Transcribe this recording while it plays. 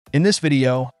In this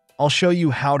video, I'll show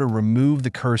you how to remove the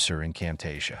cursor in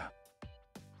Camtasia.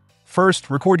 First,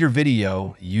 record your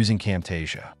video using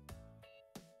Camtasia.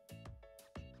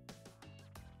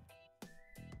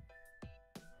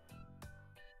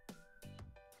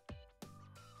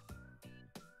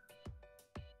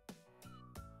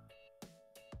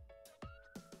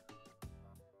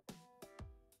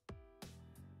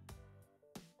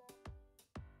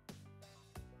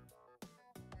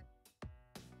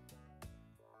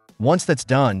 Once that's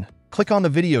done, click on the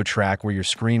video track where your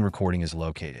screen recording is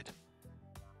located.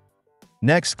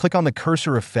 Next, click on the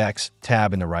Cursor Effects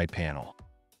tab in the right panel.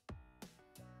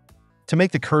 To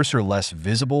make the cursor less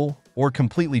visible or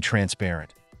completely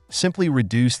transparent, simply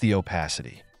reduce the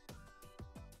opacity.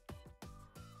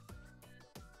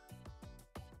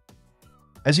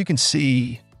 As you can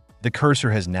see, the cursor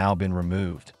has now been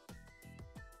removed.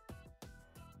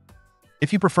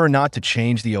 If you prefer not to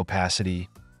change the opacity,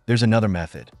 there's another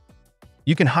method.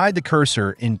 You can hide the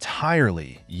cursor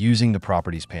entirely using the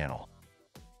Properties panel.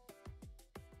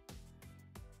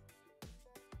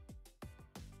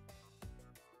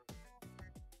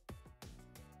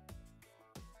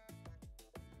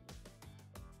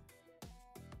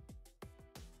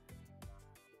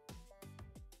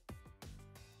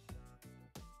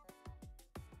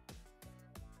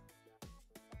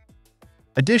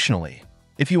 Additionally,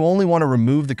 if you only want to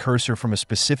remove the cursor from a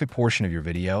specific portion of your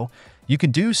video, you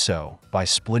can do so by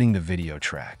splitting the video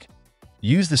track.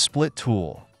 Use the Split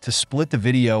tool to split the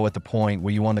video at the point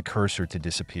where you want the cursor to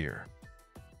disappear.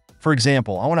 For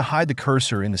example, I want to hide the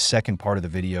cursor in the second part of the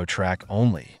video track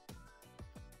only.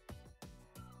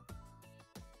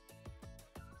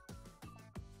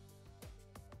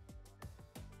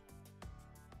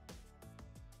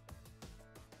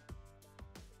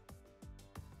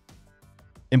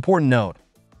 Important note: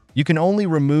 you can only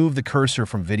remove the cursor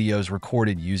from videos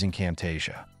recorded using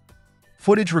Camtasia.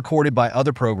 Footage recorded by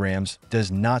other programs does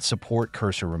not support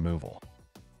cursor removal.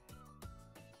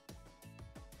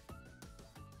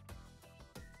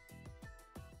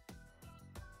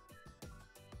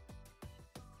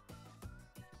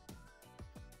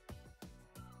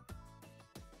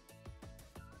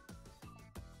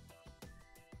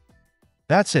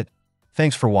 That's it.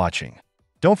 Thanks for watching.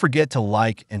 Don't forget to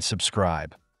like and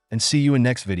subscribe, and see you in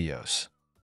next videos.